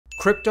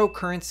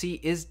Cryptocurrency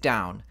is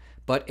down,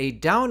 but a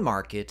down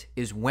market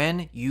is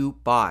when you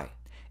buy.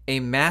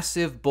 A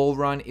massive bull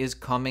run is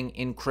coming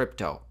in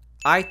crypto.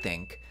 I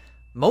think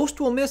most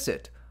will miss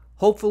it.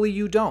 Hopefully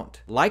you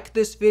don't. Like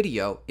this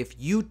video if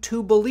you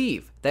too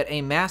believe that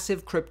a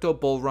massive crypto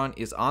bull run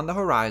is on the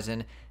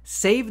horizon.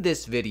 Save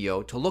this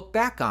video to look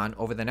back on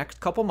over the next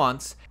couple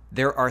months.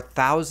 There are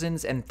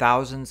thousands and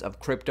thousands of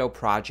crypto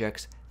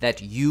projects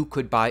that you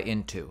could buy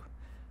into.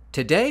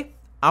 Today,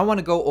 I want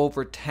to go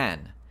over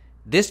 10.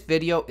 This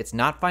video, it's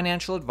not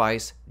financial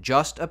advice,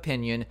 just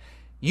opinion.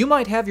 You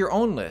might have your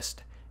own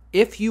list.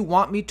 If you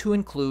want me to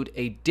include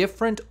a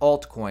different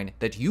altcoin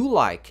that you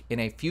like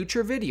in a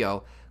future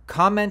video,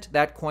 comment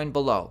that coin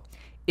below.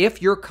 If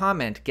your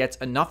comment gets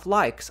enough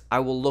likes, I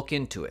will look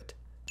into it.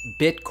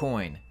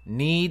 Bitcoin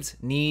needs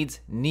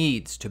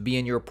to be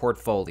in your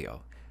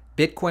portfolio.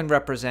 Bitcoin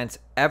represents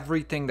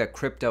everything that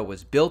crypto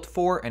was built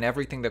for and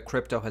everything that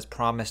crypto has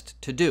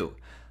promised to do.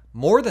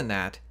 More than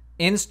that,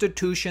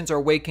 institutions are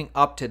waking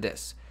up to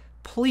this.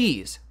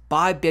 Please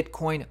buy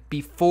Bitcoin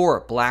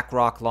before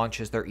BlackRock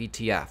launches their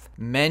ETF.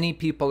 Many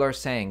people are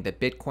saying that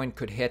Bitcoin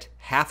could hit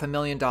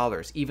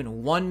 $500,000,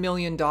 even $1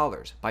 million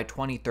by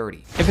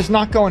 2030. If it's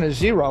not going to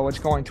zero, it's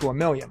going to 1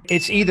 million.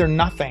 It's either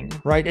nothing,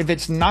 right? If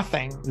it's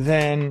nothing,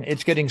 then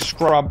it's getting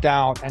scrubbed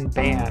out and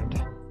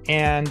banned.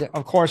 And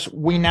of course,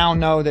 we now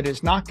know that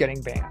it's not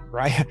getting banned,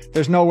 right?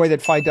 There's no way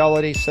that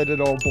Fidelity,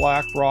 Citadel,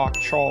 BlackRock,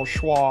 Charles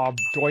Schwab,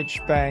 Deutsche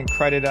Bank,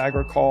 Credit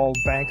Agricole,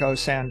 Banco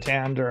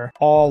Santander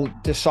all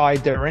decide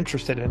they're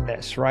interested in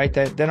this, right?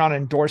 They're not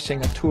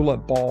endorsing a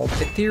tulip bulb.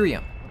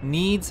 Ethereum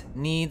needs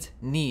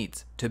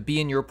to be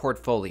in your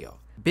portfolio.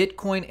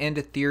 Bitcoin and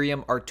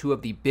Ethereum are two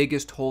of the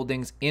biggest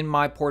holdings in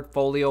my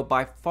portfolio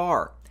by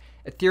far.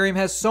 Ethereum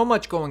has so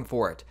much going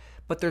for it,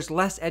 but there's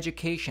less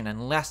education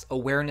and less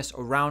awareness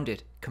around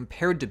it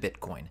compared to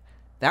Bitcoin.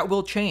 That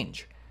will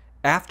change.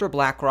 After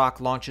BlackRock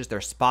launches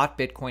their spot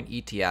Bitcoin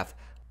ETF,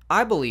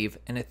 I believe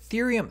an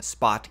Ethereum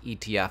spot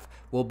ETF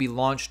will be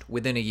launched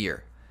within a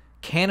year.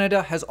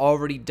 Canada has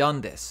already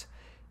done this.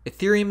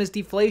 Ethereum is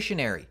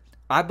deflationary.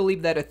 I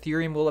believe that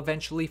Ethereum will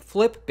eventually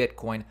flip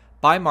Bitcoin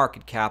by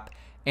market cap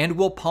and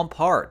will pump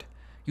hard.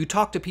 You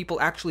talk to people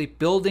actually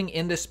building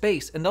in this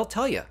space and they'll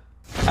tell you.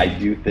 I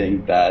do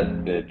think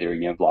that the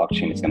Ethereum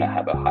blockchain is going to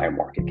have a higher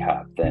market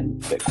cap than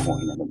Bitcoin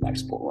in the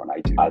next bull run.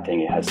 I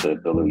think it has the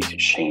ability to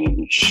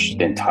change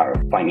the entire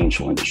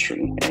financial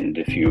industry. And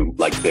if you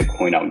like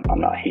Bitcoin,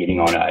 I'm not hating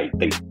on it. I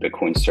think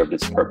Bitcoin served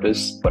its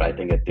purpose, but I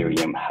think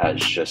Ethereum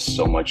has just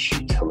so much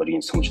utility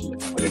and so much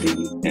liquidity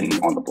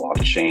on the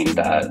blockchain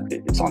that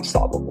it's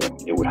unstoppable.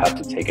 It would have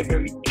to take a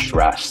very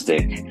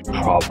drastic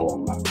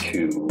problem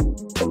to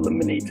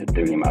eliminate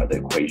Ethereum out of the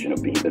equation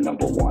of being the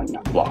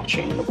 #1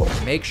 blockchain in the world.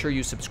 Make sure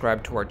you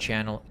subscribe to our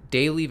channel.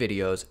 Daily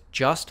videos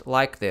just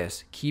like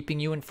this, keeping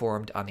you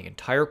informed on the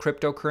entire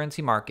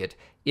cryptocurrency market.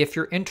 If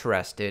you're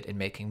interested in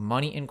making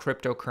money in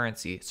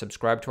cryptocurrency,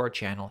 subscribe to our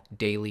channel.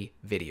 Daily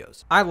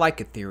videos. I like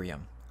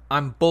Ethereum.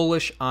 I'm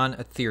bullish on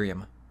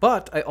Ethereum,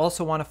 but I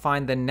also want to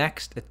find the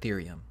next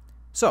Ethereum.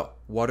 So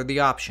what are the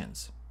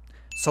options?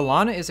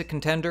 Solana is a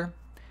contender.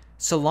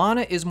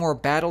 Solana is more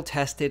battle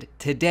tested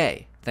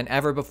today than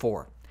ever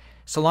before.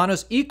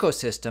 Solana's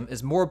ecosystem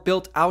is more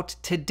built out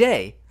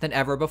today than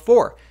ever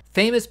before.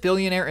 Famous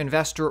billionaire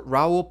investor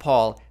Raoul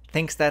Pal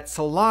thinks that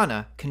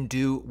Solana can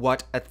do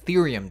what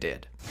Ethereum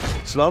did.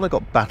 Solana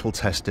got battle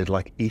tested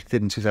like ETH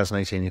did in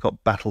 2018. It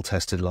got battle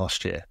tested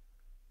last year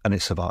and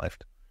it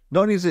survived.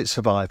 Not only did it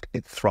survive,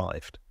 it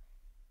thrived.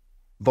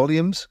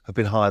 Volumes have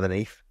been higher than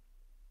ETH.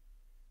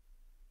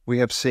 We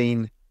have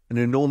seen an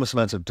enormous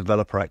amount of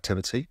developer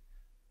activity.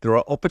 There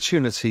are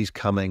opportunities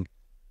coming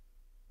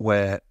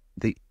where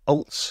the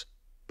alts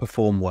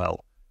perform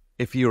well.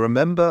 If you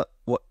remember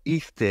what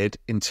ETH did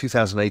in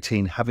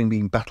 2018, having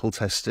been battle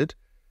tested,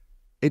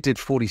 it did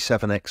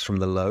 47x from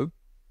the low.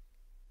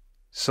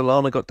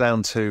 Solana got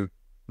down to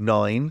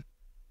 9.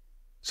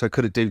 So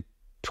could it do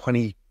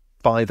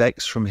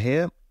 25x from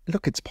here?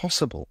 Look, it's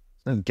possible.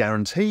 No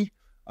guarantee.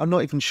 I'm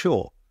not even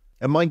sure.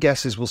 And my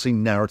guess is we'll see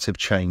narrative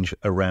change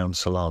around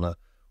Solana,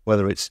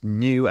 whether it's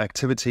new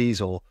activities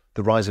or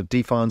the rise of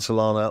DeFi on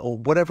Solana or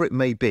whatever it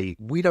may be.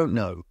 We don't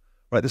know.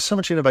 Right, there's so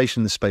much innovation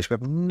in this space, we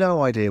have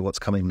no idea what's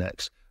coming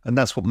next. And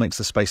that's what makes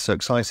the space so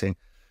exciting.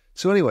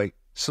 So anyway,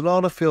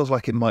 Solana feels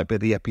like it might be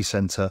the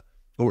epicenter,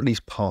 or at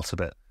least part of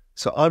it.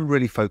 So I'm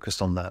really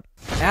focused on that.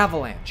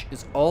 Avalanche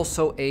is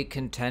also a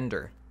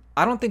contender.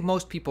 I don't think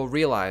most people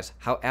realize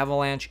how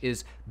Avalanche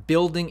is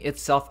building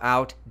itself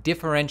out,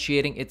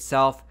 differentiating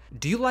itself.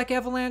 Do you like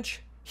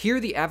Avalanche?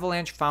 Here, the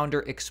Avalanche founder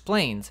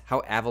explains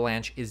how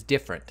Avalanche is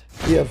different.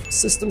 We have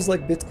systems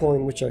like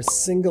Bitcoin, which are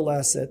single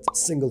asset,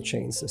 single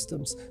chain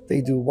systems.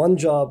 They do one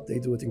job, they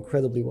do it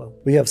incredibly well.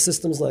 We have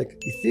systems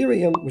like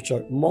Ethereum, which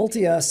are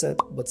multi-asset,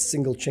 but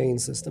single chain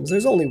systems.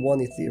 There's only one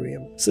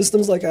Ethereum.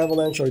 Systems like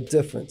Avalanche are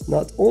different.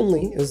 Not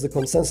only is the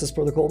consensus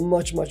protocol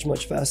much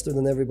faster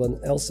than everyone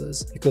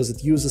else's, because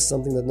it uses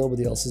something that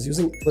nobody else is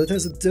using, but it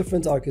has a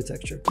different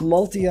architecture.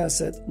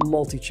 Multi-asset,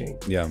 multi-chain.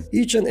 Yeah.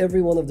 Each and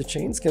every one of the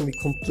chains can be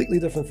completely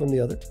different different from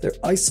the other. They're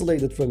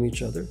isolated from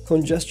each other.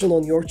 Congestion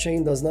on your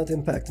chain does not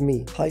impact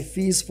me. High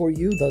fees for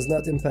you does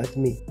not impact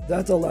me.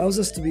 That allows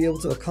us to be able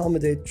to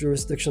accommodate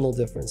jurisdictional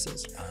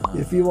differences.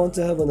 If you want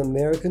to have an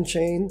American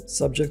chain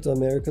subject to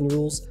American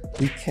rules,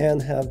 we can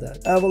have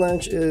that.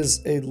 Avalanche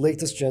is a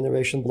latest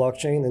generation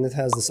blockchain, and it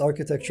has this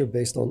architecture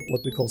based on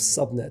what we call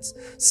subnets.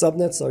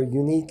 Subnets are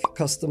unique,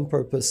 custom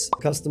purpose,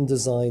 custom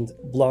designed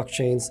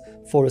blockchains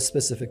for a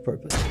specific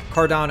purpose.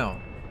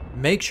 Cardano.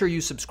 Make sure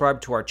you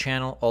subscribe to our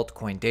channel,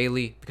 Altcoin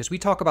Daily, because we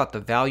talk about the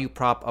value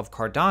prop of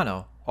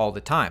Cardano all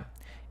the time.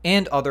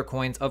 And other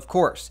coins, of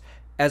course.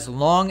 As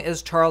long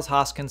as Charles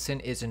Hoskinson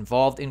is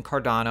involved in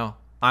Cardano,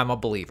 I'm a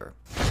believer.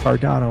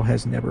 Cardano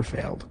has never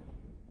failed.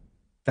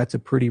 That's a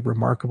pretty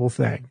remarkable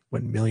thing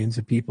when millions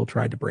of people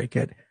tried to break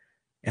it,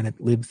 and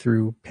it lived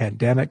through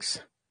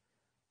pandemics,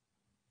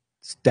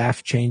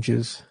 staff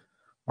changes,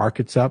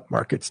 markets up,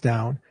 markets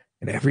down,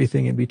 and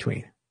everything in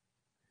between.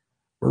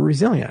 We're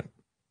resilient.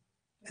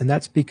 And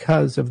that's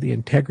because of the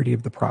integrity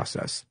of the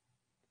process.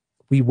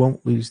 We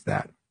won't lose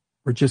that.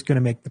 We're just going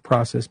to make the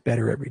process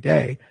better every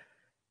day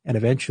and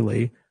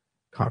eventually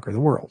conquer the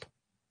world.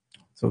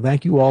 So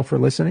thank you all for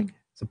listening.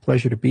 It's a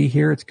pleasure to be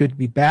here. It's good to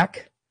be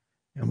back.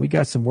 And we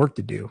got some work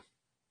to do.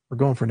 We're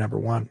going for number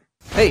one.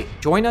 Hey,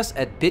 join us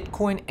at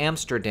Bitcoin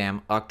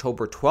Amsterdam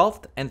October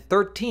 12th and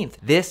 13th.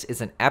 This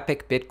is an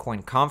epic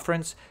Bitcoin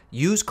conference.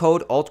 Use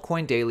code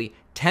Altcoin Daily,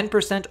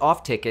 10%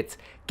 off tickets.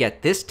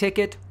 Get this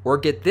ticket or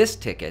get this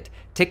ticket.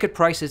 Ticket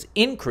prices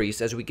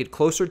increase as we get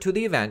closer to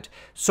the event.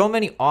 So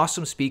many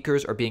awesome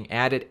speakers are being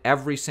added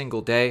every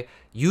single day.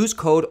 Use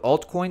code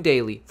Altcoin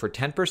Daily for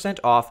 10%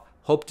 off.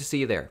 Hope to see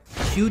you there.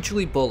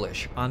 Hugely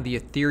bullish on the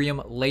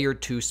Ethereum Layer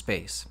 2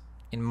 space.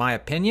 In my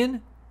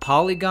opinion,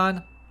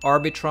 Polygon,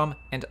 Arbitrum,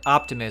 and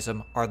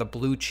Optimism are the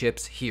blue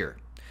chips here.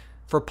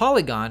 For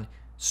Polygon,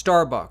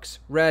 Starbucks,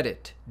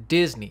 Reddit,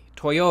 Disney,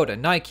 Toyota,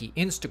 Nike,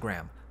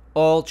 Instagram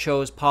all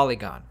chose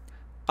Polygon.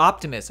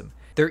 Optimism,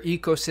 their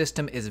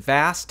ecosystem is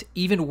vast.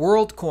 Even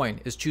WorldCoin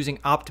is choosing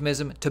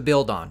Optimism to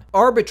build on.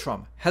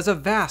 Arbitrum has a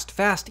vast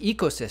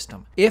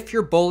ecosystem. If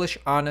you're bullish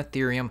on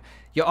Ethereum,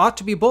 you ought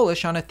to be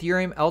bullish on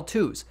Ethereum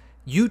L2s.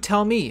 You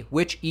tell me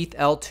which ETH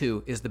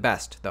L2 is the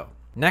best, though.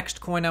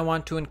 Next coin I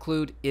want to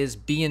include is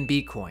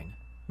BNB coin.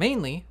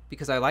 Mainly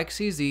because I like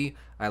CZ,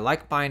 I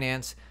like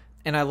Binance,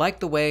 and I like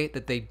the way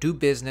that they do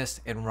business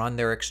and run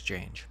their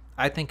exchange.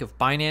 I think if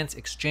Binance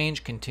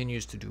Exchange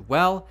continues to do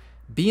well,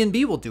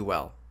 BNB will do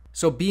well.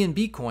 So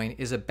BNB coin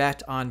is a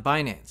bet on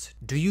Binance.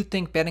 Do you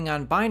think betting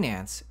on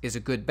Binance is a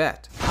good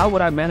bet? How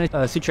would I manage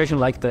a situation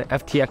like the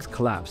FTX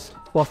collapse?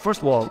 Well,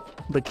 first of all,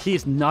 the key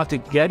is not to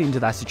get into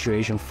that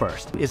situation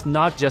first. It's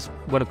not just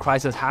when a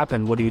crisis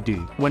happens, what do you do?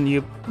 When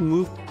you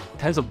move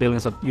tens of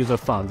billions of user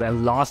funds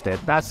and lost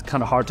it, that's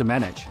kind of hard to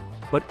manage.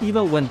 But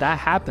even when that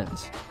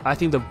happens, I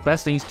think the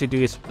best things to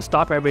do is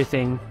stop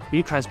everything,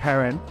 be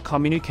transparent,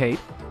 communicate,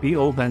 be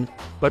open.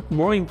 But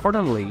more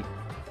importantly,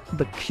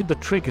 the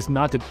trick is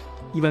not to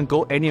even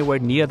go anywhere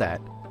near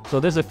that. So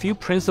there's a few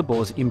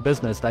principles in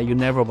business that you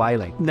never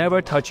violate.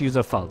 Never touch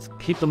user funds.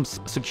 Keep them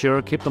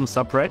secure, keep them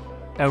separate,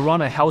 and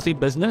run a healthy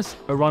business,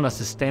 or run a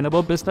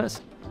sustainable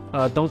business.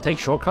 Don't take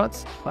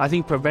shortcuts. I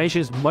think prevention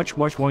is much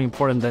more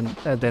important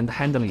than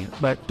handling it.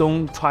 But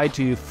don't try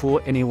to fool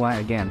anyone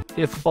again.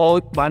 If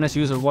all Binance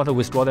users want to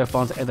withdraw their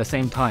funds at the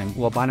same time,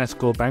 will Binance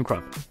go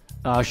bankrupt?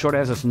 Short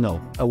answer is no.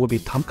 It will be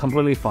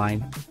completely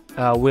fine.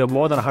 We have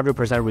more than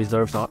 100%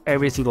 reserves on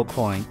every single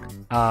coin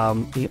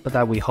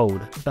that we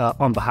hold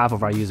on behalf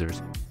of our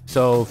users.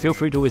 So feel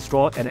free to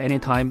withdraw at any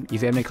time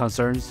if you have any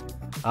concerns.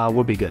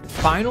 We'll be good.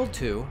 Final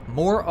two,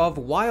 more of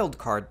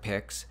wildcard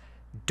picks.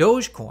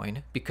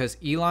 Dogecoin, because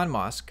Elon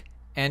Musk,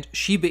 and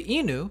Shiba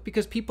Inu,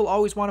 because people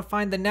always want to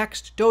find the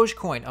next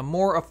Dogecoin, a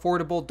more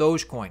affordable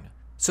Dogecoin.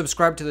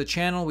 Subscribe to the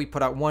channel. We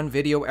put out one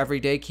video every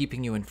day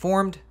keeping you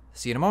informed.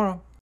 See you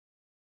tomorrow.